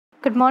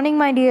Good morning,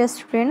 my dear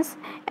students.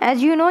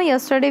 As you know,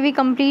 yesterday we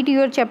complete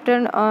your chapter,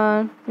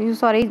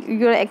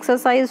 your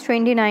exercise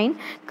 29.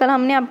 कल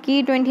हमने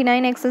आपकी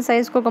 29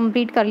 exercise को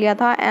complete कर लिया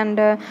था and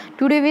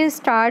today we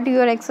start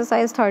your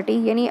exercise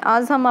 30, यानी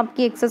आज हम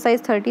आपकी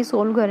एक्सरसाइज 30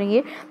 सोल्व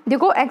करेंगे।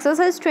 देखो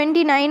एक्सरसाइज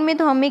 29 में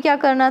तो हमें क्या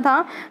करना था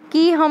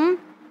कि हम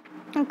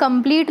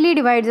कम्प्लीटली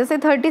डिवाइड, जैसे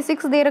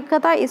 36 दे रखा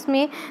था,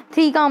 इसमें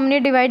 3 का हमने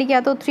डिवाइड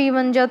किया तो 3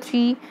 1 जा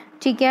 3,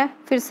 ठीक है,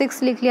 फिर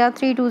 6 लिख लिया,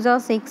 3 2 जा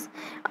 6।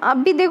 अब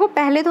भी देखो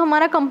पहले तो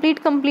हमारा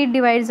कंप्लीट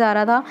डिवाइड जा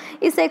रहा था,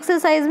 इस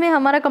एक्सरसाइज में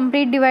हमारा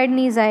कंप्लीट डिवाइड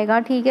नहीं जाएगा,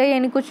 ठीक है,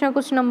 यानी कुछ ना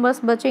कुछ नंबर्स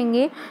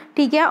बचेंगे,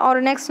 ठीक है,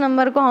 और नेक्स्ट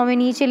नंबर को हमें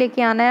नीचे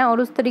लेके आना है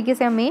और उस तरीके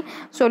से हमें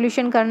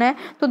सॉल्यूशन करना है।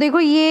 तो देखो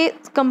ये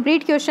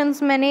कंप्लीट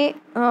क्वेश्चंस मैंने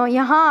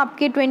यहाँ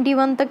आपके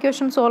 21 तक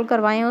क्वेश्चन सॉल्व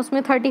करवाए हैं,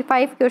 उसमें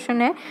 35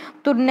 क्वेश्चन है।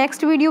 तो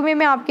नेक्स्ट वीडियो में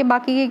मैं आपके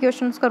बाकी के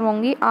क्वेश्चंस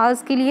करवाऊंगी।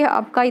 आज के लिए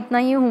आपका इतना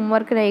ही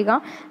होमवर्क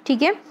रहेगा,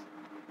 ठीक है।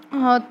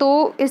 हाँ,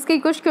 तो इसके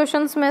कुछ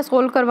क्वेश्चंस मैं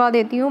सोल्व करवा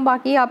देती हूँ,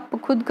 बाकी आप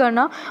खुद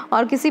करना।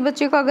 और किसी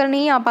बच्चे को अगर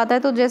नहीं आ पाता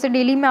है तो जैसे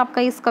डेली मैं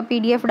आपका इसका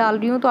PDF डाल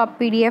रही हूँ, तो आप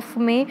PDF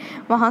में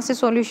वहाँ से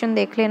सॉल्यूशन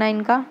देख लेना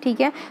इनका,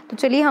 ठीक है। तो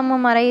चलिए हम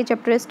हमारा ये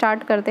चैप्टर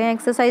स्टार्ट करते हैं,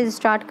 एक्सरसाइज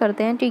स्टार्ट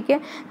करते हैं, ठीक है।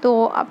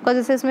 तो आपका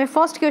जैसे इसमें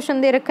फर्स्ट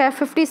क्वेश्चन दे रखा है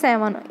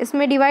 57,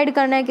 इसमें डिवाइड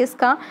करना है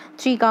किसका,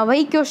 3 का।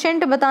 वही क्वेश्चन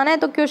बताना है,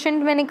 तो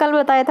क्वेश्चन मैंने कल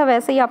बताया था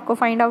वैसे ही आपको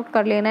फाइंड आउट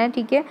कर लेना है,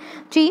 ठीक है।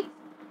 3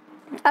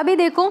 अभी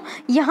देखो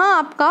यहाँ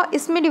आपका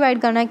इसमें डिवाइड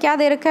करना है, क्या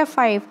दे रखा है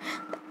 5।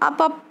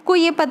 अब आपको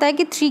ये पता है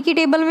कि 3 की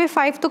टेबल में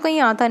 5 तो कहीं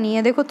आता नहीं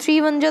है। देखो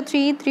 3 1 जा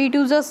 3, 3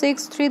 2 जा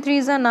 6, 3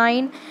 3 जा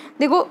 9।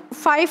 देखो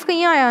 5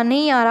 कहीं आया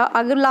नहीं, आ रहा।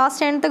 अगर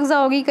लास्ट एंड तक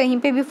जाओगी कहीं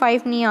पे भी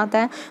 5 नहीं आता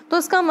है, तो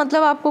इसका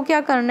मतलब आपको क्या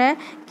करना है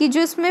कि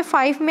जो इसमें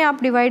 5 में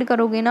आप डिवाइड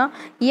करोगे ना,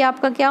 ये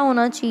आपका क्या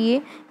होना चाहिए,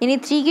 यानी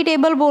 3 की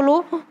टेबल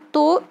बोलो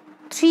तो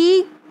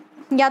 3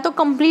 या तो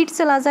कंप्लीट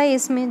चला जाए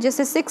इसमें,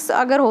 जैसे 6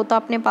 अगर होता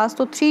अपने पास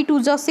तो 3 2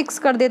 जा 6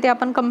 कर देते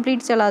अपन,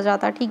 कंप्लीट चला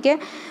जाता, ठीक है।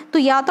 तो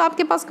या तो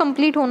आपके पास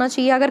कंप्लीट होना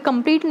चाहिए, अगर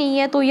कंप्लीट नहीं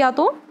है तो या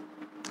तो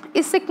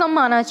इससे कम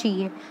आना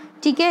चाहिए,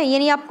 ठीक है।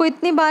 यानी आपको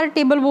इतनी बार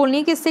टेबल बोलनी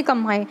है कि इससे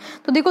कम आए।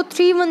 तो देखो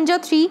 3 1 जा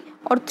 3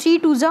 और 3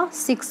 2 जा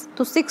 6,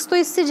 तो 6 तो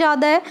इससे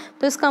ज़्यादा है,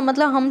 तो इसका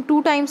मतलब हम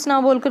 2 टाइम्स ना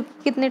बोलकर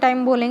कितने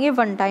टाइम बोलेंगे,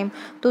 1 टाइम।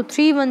 तो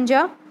 3 1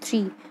 जा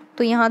 3,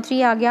 तो यहाँ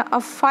 3 आ गया।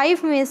 अब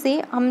 5 में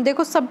से हम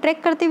देखो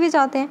सब्ट्रैक्ट करते हुए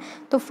जाते हैं,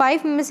 तो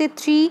 5 में से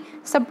 3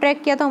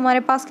 सब्ट्रैक्ट किया तो हमारे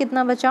पास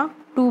कितना बचा,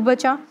 2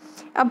 बचा।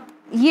 अब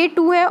ये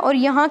 2 है और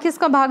यहाँ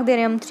किसका भाग दे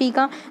रहे हैं हम, 3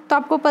 का। तो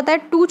आपको पता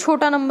है 2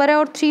 छोटा नंबर है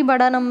और 3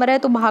 बड़ा नंबर है,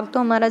 तो भाग तो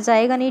हमारा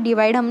जाएगा नहीं,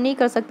 डिवाइड हम नहीं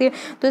कर सकते।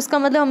 तो इसका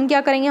मतलब हम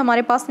क्या करेंगे,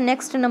 हमारे पास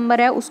नेक्स्ट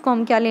नंबर है उसको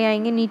हम क्या ले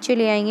आएंगे, नीचे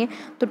ले आएंगे।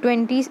 तो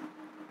 27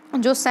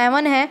 जो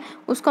 7 है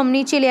उसको हम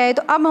नीचे ले आए,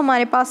 तो अब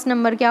हमारे पास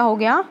नंबर क्या हो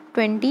गया,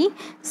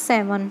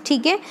 27,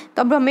 ठीक है।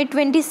 तो अब हमें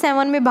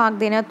 27 में भाग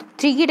देना है। तो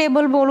 3 की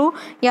टेबल बोलो,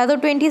 या तो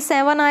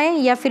 27 आए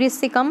या फिर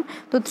इससे कम।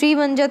 तो 3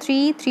 1 जा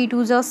 3, 3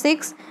 2 जा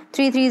 6,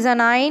 3 3 जा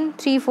 9,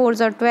 3 4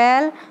 जा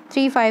 12,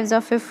 3 5 जा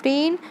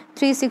 15,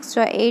 3 6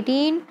 जा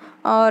 18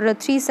 और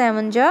 3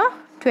 7 जा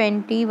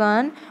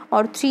 21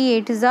 और 3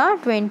 8 जा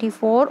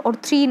 24 और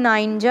 3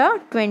 9 जा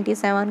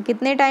 27।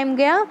 कितने टाइम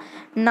गया,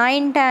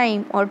 9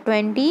 टाइम और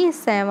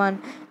 27।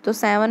 तो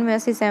 7 में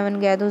से 7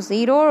 गया तो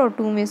 0 और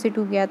 2 में से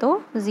 2 गया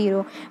तो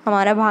 0।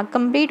 हमारा भाग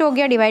कंप्लीट हो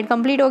गया, डिवाइड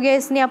कंप्लीट हो गया।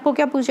 इसने आपको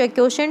क्या पूछा,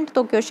 क्वोशंट,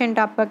 तो क्वोशंट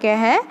आपका क्या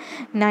है,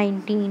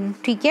 19,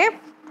 ठीक है।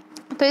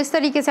 तो इस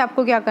तरीके से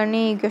आपको क्या करने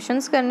हैं,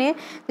 क्वेश्चंस करने हैं।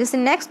 जैसे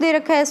नेक्स्ट दे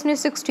रखा है इसने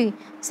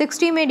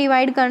 60 में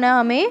डिवाइड करना है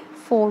हमें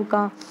 4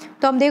 का।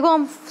 तो अब देखो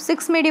हम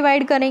 6 में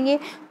डिवाइड करेंगे,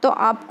 तो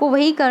आपको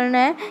वही करना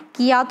है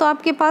कि या तो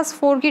आपके पास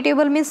 4 की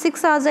टेबल में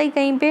 6 आ जाए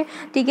कहीं पे,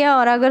 ठीक है,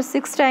 और अगर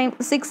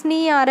 6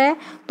 नहीं आ रहा है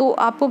तो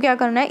आपको क्या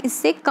करना है,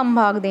 इससे कम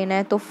भाग देना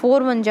है। तो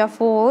 4 1 जा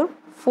 4,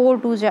 4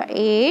 2 जा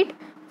 8,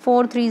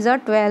 4 3 जा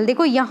 12।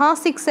 देखो यहाँ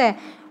 6 है,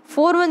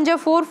 4 1 जा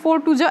 4, 4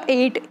 2 जा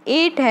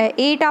 8 है,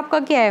 8 आपका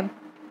क्या है,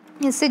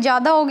 इससे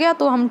ज़्यादा हो गया,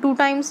 तो हम 2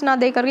 टाइम्स ना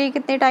दे करके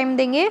कितने टाइम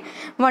देंगे,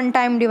 1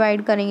 टाइम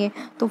डिवाइड करेंगे।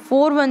 तो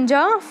 4 1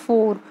 जा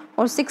 4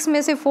 और 6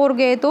 में से 4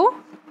 गए तो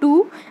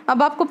 2।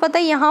 अब आपको पता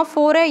है यहाँ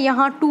 4 है,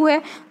 यहाँ 2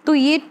 है, तो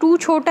ये 2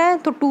 छोटा है,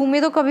 तो 2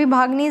 में तो कभी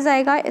भाग नहीं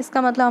जाएगा।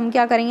 इसका मतलब हम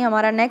क्या करेंगे,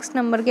 हमारा नेक्स्ट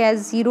नंबर क्या है,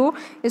 0,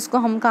 इसको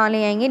हम कहाँ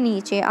ले आएंगे,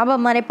 नीचे। अब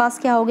हमारे पास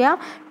क्या हो गया,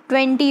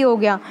 20 हो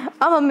गया।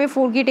 अब हमें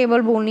 4 की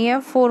टेबल बोलनी है,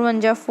 4 1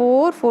 जा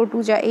 4, 4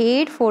 2 जा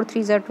 8, 4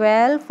 3 जा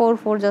 12, 4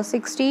 4 जा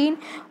 16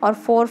 और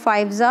 4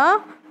 5 जा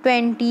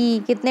 20।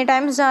 कितने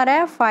टाइम्स जा रहा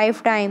है,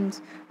 5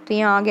 टाइम्स। तो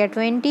यहाँ आ गया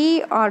 20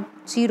 और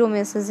 0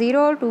 में से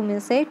 0, 2 में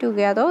से 2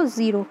 गया तो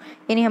 0,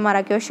 यानी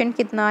हमारा क्वेश्चन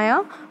कितना आया,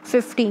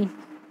 15।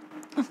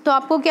 तो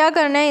आपको क्या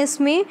करना है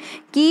इसमें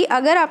कि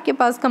अगर आपके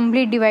पास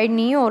कंप्लीट डिवाइड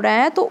नहीं हो रहा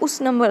है तो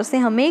उस नंबर से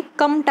हमें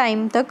कम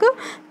टाइम तक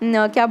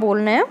क्या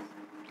बोलना है,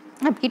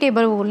 आपकी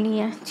टेबल बोलनी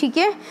है, ठीक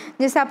है।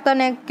 जैसे आपका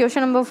नेक्स्ट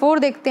क्वेश्चन नंबर 4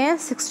 देखते हैं,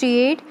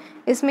 68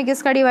 इसमें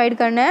किसका डिवाइड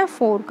करना है,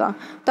 4 का।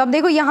 तो अब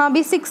देखो यहाँ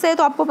भी 6 है,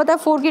 तो आपको पता है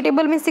 4 की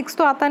टेबल में 6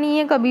 तो आता नहीं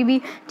है कभी भी,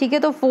 ठीक है।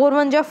 तो 4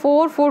 1 जा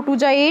 4, 4 2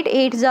 जा 8,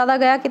 8 ज़्यादा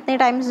गया, कितने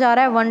टाइम्स जा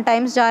रहा है, 1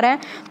 टाइम्स जा रहा है।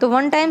 तो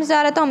 1 टाइम्स जा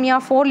रहा है तो हम यहाँ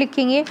 4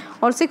 लिखेंगे,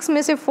 और 6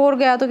 में से 4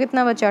 गया तो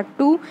कितना बचा,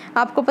 2।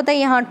 आपको पता है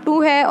यहाँ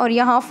 2 है और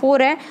यहाँ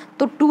 4 है,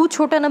 तो 2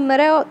 छोटा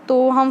नंबर है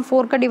तो हम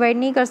 4 का डिवाइड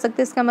नहीं कर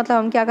सकते। इसका मतलब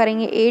हम क्या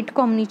करेंगे, 8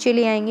 को हम नीचे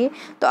ले आएंगे।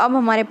 तो अब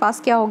हमारे पास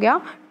क्या हो गया,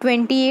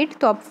 28।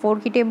 तो अब 4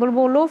 की टेबल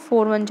बोलो,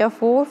 4 1 जा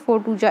 4, 4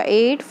 2 जा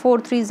 8, 4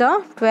 3 जा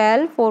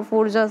 12, 4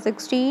 4 जा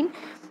 16,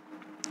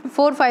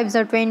 4 5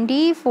 जा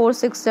 20, 4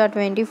 6 जा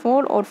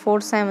 24 और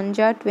 4 7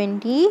 जा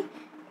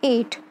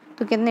 28।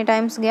 तो कितने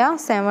टाइम्स गया,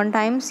 7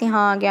 टाइम्स।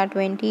 यहाँ आ गया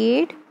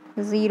 28,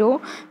 0।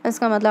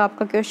 इसका मतलब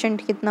आपका क्वेश्चन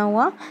कितना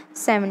हुआ,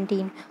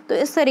 17। तो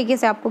इस तरीके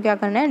से आपको क्या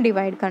करना है,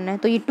 डिवाइड करना है।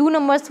 तो ये 2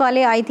 नंबर्स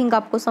वाले आई थिंक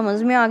आपको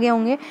समझ में आ गए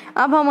होंगे।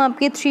 अब हम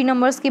आपके 3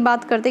 नंबर्स की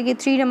बात करते हैं कि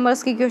 3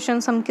 नंबर्स के क्वेश्चन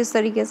हम किस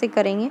तरीके से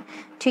करेंगे,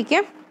 ठीक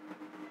है।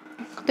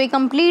 तो ये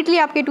कम्प्लीटली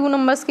आपके 2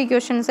 नंबर्स के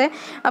क्वेश्चन है।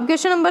 अब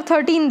क्वेश्चन नंबर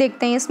 13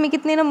 देखते हैं, इसमें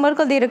कितने नंबर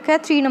का दे रखा है,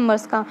 3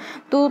 नंबर्स का।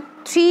 तो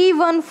 3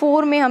 1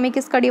 4 में हमें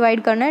किसका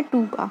डिवाइड करना है,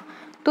 2 का।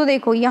 तो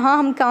देखो यहाँ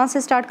हम कहाँ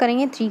से स्टार्ट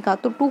करेंगे, 3 का।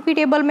 तो 2 की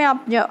टेबल में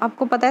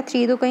आपको पता है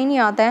 3 तो कहीं नहीं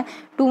आता है।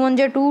 2 1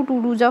 जा 2,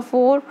 2 2 जा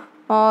 4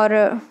 और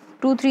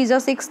 2 3 जा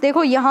 6।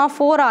 देखो यहाँ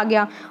 4 आ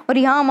गया और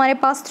यहाँ हमारे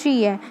पास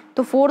 3 है,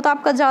 तो 4 तो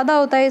आपका ज़्यादा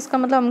होता है। इसका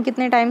मतलब हम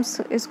कितने टाइम्स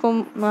इसको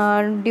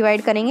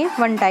डिवाइड करेंगे,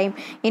 1 टाइम,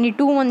 यानी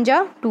 2 1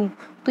 जा 2।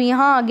 तो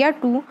यहाँ आ गया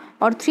 2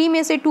 और 3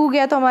 में से 2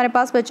 गया तो हमारे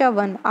पास बचा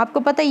 1। आपको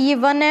पता है ये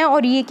 1 है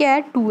और ये क्या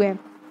है, 2 है।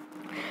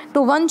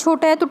 तो 1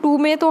 छोटा है तो 2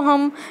 में तो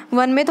हम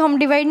 1 में तो हम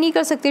डिवाइड नहीं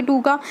कर सकते 2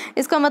 का।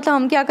 इसका मतलब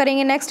हम क्या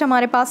करेंगे, नेक्स्ट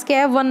हमारे पास क्या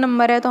है, 1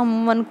 नंबर है तो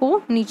हम 1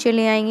 को नीचे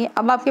ले आएंगे।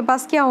 अब आपके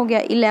पास क्या हो गया,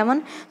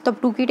 11। तो अब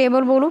 2 की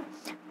टेबल बोलो,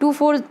 2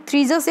 4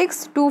 3 जा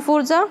 6, 2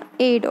 4 जा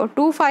 8 और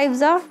 2 5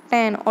 जा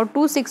 10 और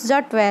 2 6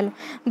 जा 12।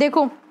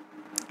 देखो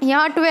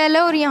यहाँ 12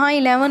 है और यहाँ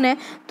 11 है,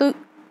 तो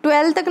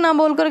 12 तक ना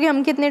बोल करके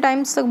हम कितने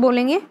टाइम्स तक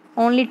बोलेंगे,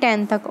 ओनली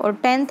 10 तक। और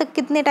 10 तक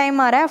कितने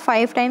टाइम आ रहा है,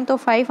 5 टाइम, तो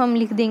 5 हम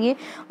लिख देंगे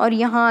और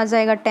यहाँ आ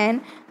जाएगा 10।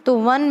 तो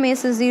 1 में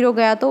से 0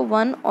 गया तो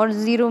 1 और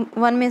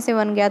 1 में से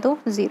 1 गया तो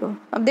 0।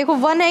 अब देखो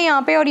 1 है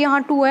यहाँ पे और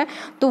यहाँ 2 है,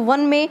 तो 1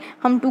 में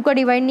हम 2 का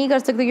डिवाइड नहीं कर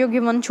सकते क्योंकि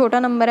 1 छोटा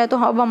नंबर है। तो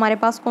अब हमारे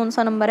पास कौन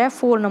सा नंबर है,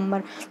 4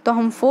 नंबर। तो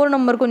हम 4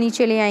 नंबर को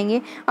नीचे ले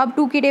आएंगे। अब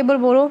 2 की टेबल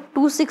बोलो,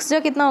 2 6 जा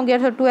कितना हो गया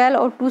था, 12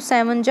 और 2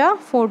 7 जा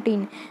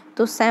 14।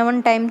 तो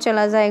 7 टाइम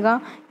चला जाएगा,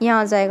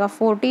 यहाँ आ जाएगा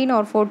 14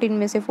 और 14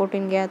 में से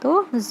 14 गया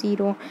तो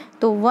 0।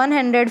 तो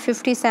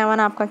 157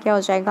 आपका क्या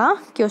हो जाएगा,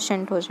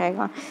 क्वोशंट हो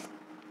जाएगा,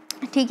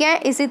 ठीक है।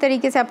 इसी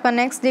तरीके से आपका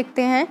नेक्स्ट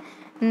देखते हैं,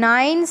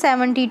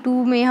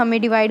 972 में हमें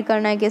डिवाइड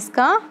करना है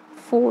किसका,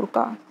 4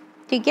 का,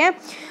 ठीक है।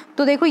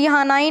 तो देखो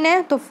यहाँ 9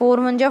 है तो 4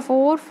 1 जा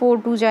 4, 4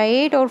 2 जा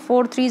 8 और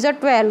 4 3 जा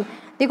 12।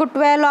 देखो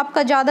 12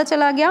 आपका ज़्यादा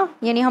चला गया,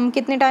 यानी हम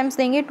कितने टाइम्स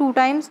देंगे, 2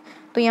 टाइम्स।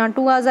 तो यहाँ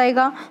 2 आ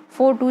जाएगा,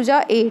 4 2 जा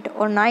 8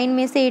 और 9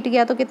 में से 8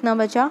 गया तो कितना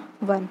बचा,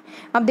 1।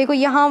 अब देखो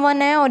यहाँ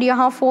 1 है और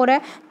यहाँ 4 है,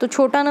 तो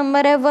छोटा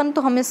नंबर है 1,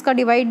 तो हम इसमें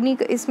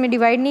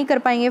डिवाइड नहीं कर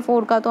पाएंगे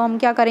 4 का। तो हम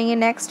क्या करेंगे,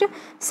 नेक्स्ट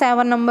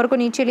 7 नंबर को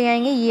नीचे ले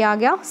आएंगे, ये आ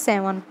गया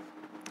 7।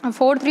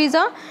 4 3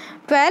 जा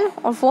 12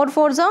 और 4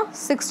 4 जा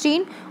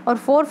 16 और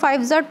 4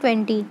 5 जा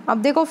 20। अब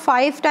देखो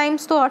 5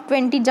 टाइम्स तो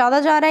 20 ज़्यादा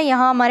जा रहा है,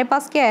 यहाँ हमारे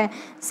पास क्या है,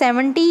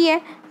 70 है,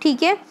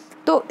 ठीक है।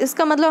 तो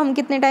इसका मतलब हम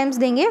कितने टाइम्स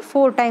देंगे,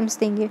 4 टाइम्स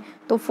देंगे।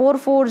 तो 4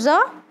 4 जा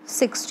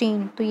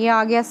 16, तो ये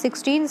आ गया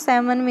 16।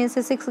 7 में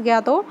से 6 गया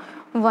तो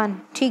 1,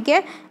 ठीक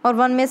है, और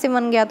 1 में से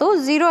 1 गया तो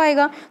 0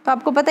 आएगा। तो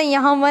आपको पता है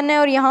यहाँ 1 है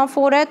और यहाँ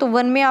 4 है, तो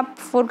 1 में आप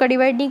 4 का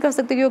डिवाइड नहीं कर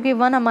सकते क्योंकि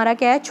 1 हमारा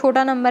क्या है,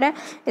 छोटा नंबर है।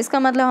 इसका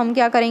मतलब हम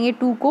क्या करेंगे,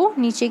 2 को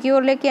नीचे की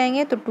ओर लेके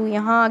आएंगे, तो 2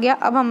 यहाँ आ गया।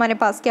 अब हमारे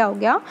पास क्या हो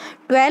गया,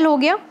 12 हो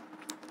गया।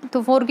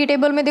 तो 4 की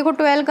टेबल में देखो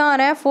 12 कहाँ आ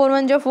रहा है, 4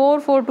 1 जा 4,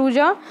 4 2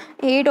 जा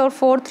 8 और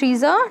 4 3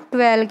 जा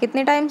 12।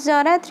 कितने टाइम्स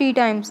जा रहा है, 3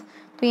 टाइम्स।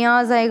 तो यहाँ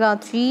आ जाएगा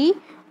 3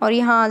 और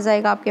यहाँ आ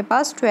जाएगा आपके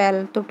पास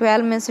 12। तो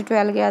 12 में से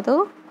 12 गया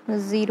तो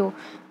 0।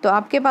 तो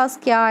आपके पास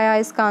क्या आया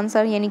इसका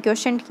आंसर, यानी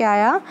क्वेश्चन क्या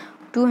आया,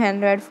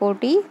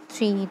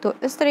 243। तो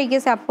इस तरीके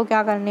से आपको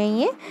क्या करने हैं,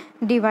 ये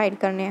डिवाइड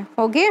करने हैं,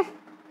 ओके।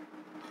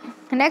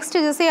 नेक्स्ट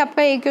जैसे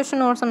आपका एक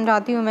क्वेश्चन और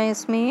समझाती हूँ मैं।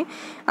 इसमें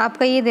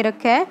आपका ये दे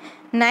रखा है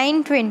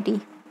 920,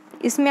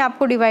 इसमें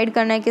आपको डिवाइड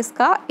करना है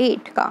किसका,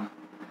 8 का।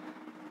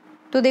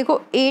 तो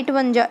देखो 8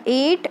 1 जा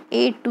 8,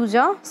 8 2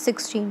 जा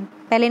 16।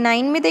 पहले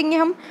 9 में देंगे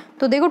हम,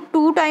 तो देखो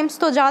 2 टाइम्स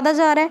तो ज़्यादा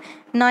जा रहा है,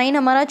 9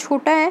 हमारा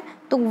छोटा है,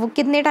 तो वो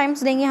कितने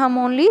टाइम्स देंगे हम,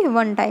 ओनली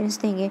 1 टाइम्स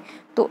देंगे।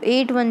 तो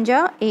 8 1 जा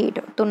 8,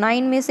 तो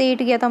 9 में से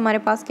 8 गया तो हमारे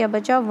पास क्या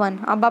बचा, 1।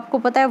 अब आपको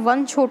पता है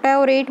 1 छोटा है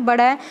और 8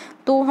 बड़ा है,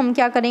 तो हम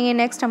क्या करेंगे,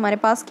 नेक्स्ट हमारे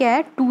पास क्या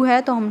है, 2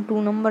 है, तो हम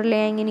 2 नंबर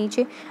ले आएंगे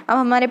नीचे। अब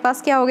हमारे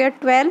पास क्या हो गया,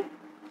 12।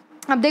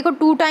 अब देखो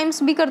 2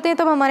 टाइम्स भी करते हैं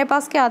तब हमारे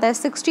पास क्या आता है,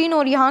 16,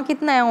 और यहाँ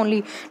कितना है,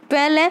 ओनली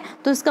 12 है।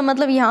 तो इसका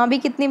मतलब यहाँ भी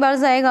कितनी बार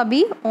जाएगा,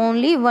 अभी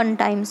ओनली 1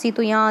 टाइम्स ही।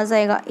 तो यहाँ आ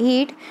जाएगा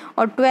 8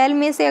 और 12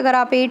 में से अगर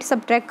आप 8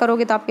 सब्ट्रैक्ट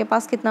करोगे तो आपके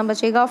पास कितना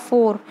बचेगा,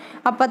 4।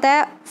 अब पता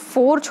है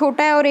 4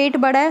 छोटा है और 8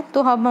 बड़ा है,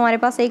 तो अब हमारे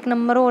पास एक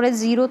नंबर और है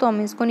 0, तो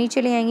हम इसको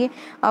नीचे ले आएंगे।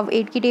 अब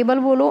 8 की टेबल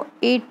बोलो,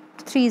 8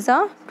 3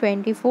 जा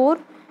 24,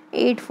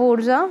 8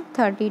 4 ज़ा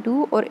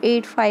 32 और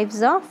 8 5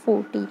 ज़ा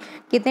 40।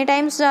 कितने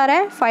टाइम्स जा रहा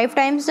है? 5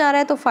 टाइम्स जा रहा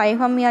है, तो 5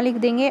 हम यहाँ लिख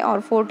देंगे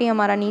और 40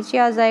 हमारा नीचे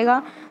आ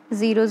जाएगा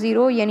 0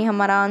 0, यानी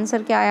हमारा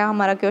आंसर क्या आया,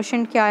 हमारा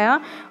क्वेश्चन क्या आया,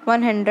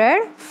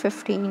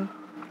 115।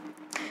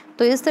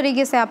 तो इस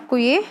तरीके से आपको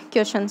ये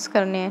क्वेश्चंस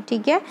करने हैं,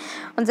 ठीक है।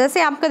 और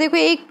जैसे आपका देखो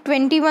एक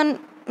 21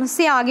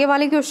 से आगे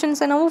वाले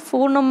क्वेश्चंस है ना, वो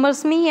 4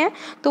 नंबर्स में ही है,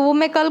 तो वो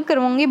मैं कल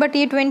करवाऊंगी, बट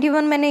ये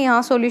 21 मैंने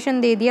यहाँ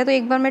सॉल्यूशन दे दिया, तो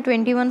एक बार मैं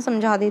 21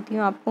 समझा देती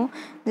हूँ आपको।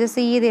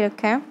 जैसे ये दे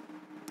रखा है,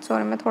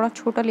 सॉरी मैं थोड़ा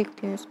छोटा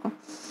लिखती हूँ इसको।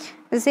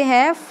 जैसे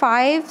है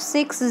 5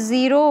 6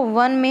 0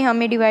 1 में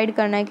हमें डिवाइड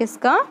करना है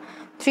किसका,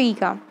 3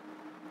 का।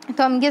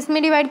 तो हम किस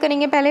में डिवाइड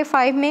करेंगे, पहले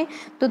 5 में,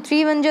 तो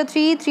 3 1 जा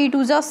 3, 3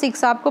 2 जा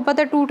 6। आपको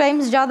पता है 2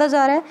 टाइम्स ज़्यादा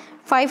जा रहा है,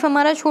 5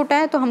 हमारा छोटा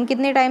है, तो हम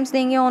कितने टाइम्स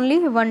देंगे, ओनली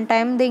 1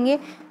 टाइम देंगे।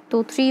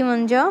 तो 3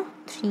 1 जा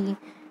 3,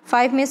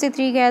 5 में से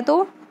 3 गया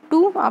तो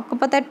 2। आपको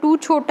पता है 2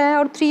 छोटा है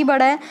और 3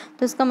 बड़ा है,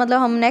 तो इसका मतलब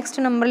हम नेक्स्ट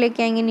नंबर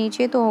लेके आएंगे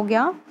नीचे, तो हो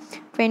गया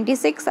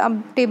 26।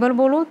 अब टेबल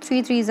बोलो,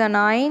 3 3 जा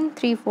 9,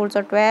 3 4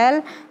 जा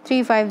 12,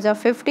 3 5 जा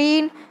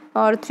 15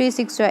 और 3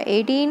 6 जा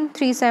 18,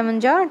 3 7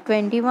 जा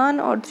 21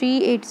 और 3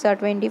 8 जा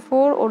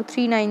 24 और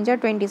 3 9 जा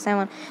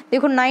 27।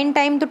 देखो 9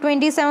 टाइम तो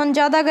 27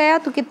 ज़्यादा गया,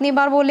 तो कितनी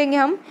बार बोलेंगे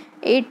हम,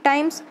 8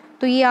 टाइम्स,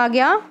 तो ये आ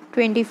गया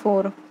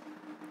 24।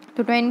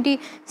 तो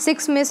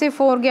 26 में से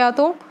 4 गया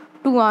तो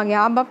 2 आ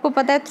गया। अब आपको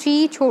पता है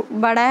 3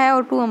 बड़ा है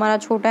और 2 हमारा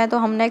छोटा है, तो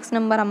हम नेक्स्ट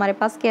नंबर हमारे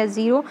पास क्या है,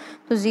 0,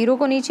 तो 0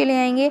 को नीचे ले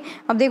आएंगे।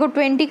 अब देखो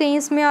 20 कहीं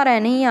इसमें आ रहा है,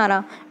 नहीं आ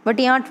रहा, बट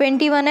यहाँ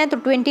 21 है, तो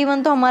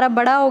 21 तो हमारा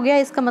बड़ा हो गया,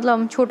 इसका मतलब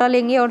हम छोटा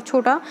लेंगे, और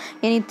छोटा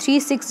यानी 3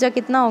 6 जा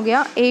कितना हो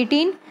गया,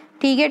 18,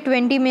 ठीक है।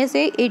 20 में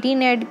से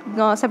 18 ऐड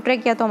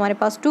सब्ट्रैक्ट किया तो हमारे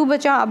पास 2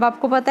 बचा। अब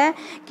आपको पता है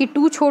कि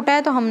 2 छोटा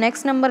है, तो हम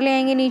नेक्स्ट नंबर ले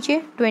आएंगे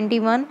नीचे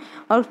 21,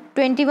 और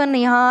 21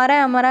 यहाँ आ रहा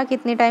है हमारा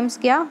कितने टाइम्स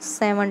गया,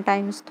 7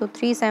 टाइम्स, तो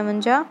 3 7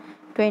 जा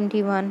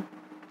 21,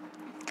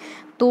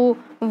 तो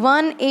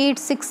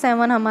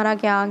 1867 हमारा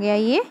क्या आ गया,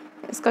 ये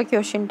इसका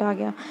क्वेश्चन आ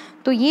गया।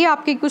 तो ये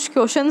आपके कुछ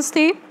क्वेश्चंस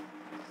थे,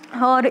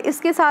 और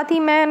इसके साथ ही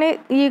मैंने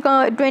ये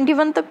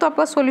 21 तक तो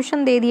आपका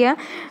सॉल्यूशन दे दिया।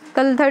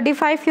 कल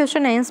 35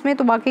 क्वेश्चन है इसमें,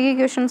 तो बाकी के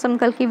क्वेश्चन हम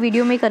कल की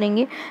वीडियो में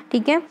करेंगे,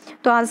 ठीक है।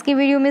 तो आज की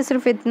वीडियो में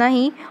सिर्फ इतना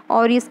ही,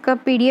 और इसका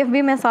PDF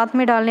भी मैं साथ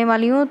में डालने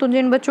वाली हूँ। तो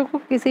जिन बच्चों को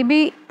किसी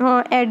भी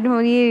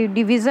ये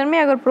डिवीज़न में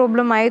अगर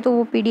प्रॉब्लम आए, तो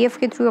वो PDF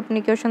के थ्रू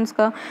अपने क्वेश्चन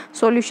का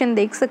सॉल्यूशन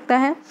देख सकता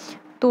है।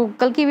 तो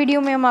कल की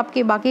वीडियो में हम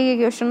आपके बाकी के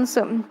क्वेश्चन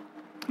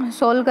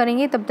सॉल्व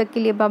करेंगे। तब तक के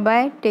लिए बाय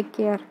बाय, टेक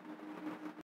केयर।